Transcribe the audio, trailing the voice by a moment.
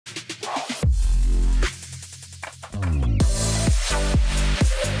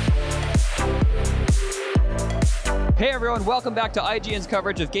Hey everyone, welcome back to IGN's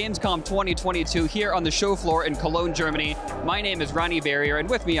coverage of Gamescom 2022 here on the show floor in Cologne, Germany. My name is Ronnie Barrier, and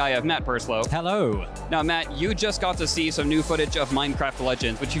with me I have Matt Purslow. Hello. Now Matt, you just got to see some new footage of Minecraft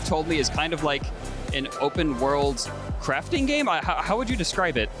Legends, which you've told me is kind of like an open world crafting game? How would you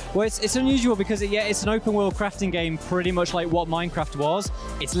describe it? Well, it's unusual because it's an open world crafting game pretty much like what Minecraft was.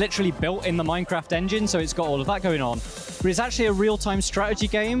 It's literally built in the Minecraft engine, so it's got all of that going on. But it's actually a real-time strategy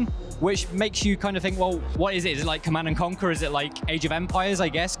game, which makes you kind of think, well, what is it? Is it like Command & Conquer? Is it like Age of Empires, I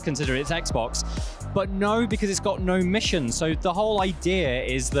guess, consider it's Xbox? But no, because it's got no mission. So the whole idea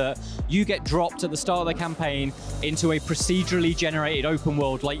is that you get dropped at the start of the campaign into a procedurally generated open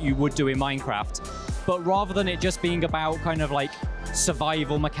world like you would do in Minecraft. But rather than it just being about kind of like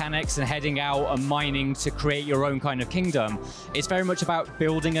survival mechanics and heading out and mining to create your own kind of kingdom, it's very much about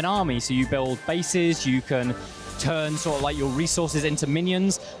building an army. So you build bases, you can turn sort of like your resources into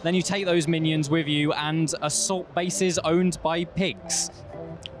minions, then you take those minions with you and assault bases owned by pigs.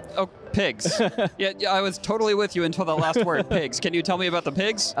 Oh, pigs. yeah, I was totally with you until the last word, pigs. Can you tell me about the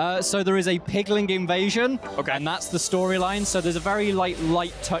pigs? So there is a pigling invasion, okay, and that's the storyline. So there's a very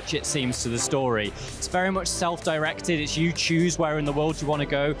light touch, it seems, to the story. It's very much self-directed. It's you choose where in the world you want to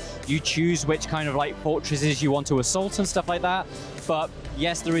go. You choose which kind of like fortresses you want to assault and stuff like that. But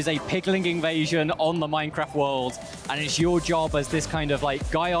yes, there is a pigling invasion on the Minecraft world, and it's your job as this kind of like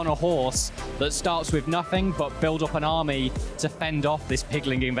guy on a horse that starts with nothing but build up an army to fend off this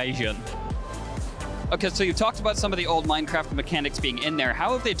pigling invasion. Okay, so you've talked about some of the old Minecraft mechanics being in there.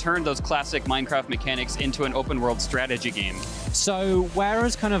 How have they turned those classic Minecraft mechanics into an open world strategy game? So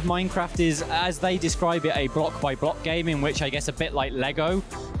whereas kind of Minecraft is, as they describe it, a block by block game in which I guess a bit like Lego,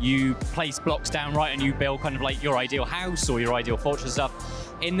 you place blocks down right and you build kind of like your ideal house or your ideal fortress stuff.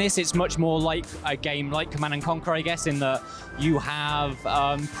 In this, it's much more like a game like Command & Conquer, I guess, in that you have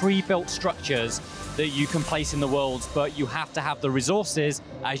pre-built structures that you can place in the world, but you have to have the resources,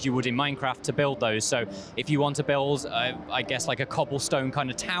 as you would in Minecraft, to build those. So if you want to build, I guess, like a cobblestone kind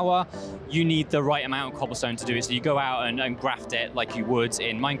of tower, you need the right amount of cobblestone to do it. So you go out and graft it like you would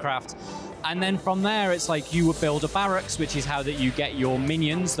in Minecraft. And then from there, it's like you would build a barracks, which is how that you get your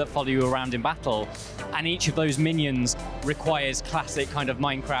minions that follow you around in battle. And each of those minions requires classic kind of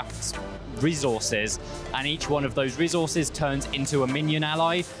Minecraft resources, and each one of those resources turns into a minion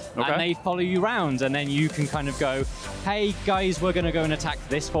ally, okay, and they follow you around, and then you can kind of go, hey guys, we're going to go and attack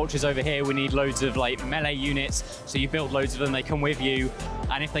this fortress over here, we need loads of like melee units, so you build loads of them, they come with you,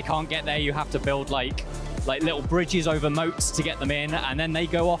 and if they can't get there, you have to build like little bridges over moats to get them in, and then they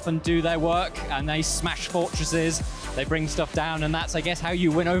go off and do their work, and they smash fortresses, they bring stuff down, and that's, I guess, how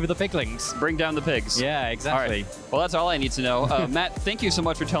you win over the piglings. Bring down the pigs. Yeah, exactly. All right. Well, that's all I need to know. Matt, thank you so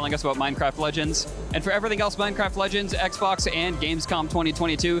much for telling us about Minecraft Legends. And for everything else Minecraft Legends, Xbox, and Gamescom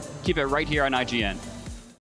 2022, keep it right here on IGN.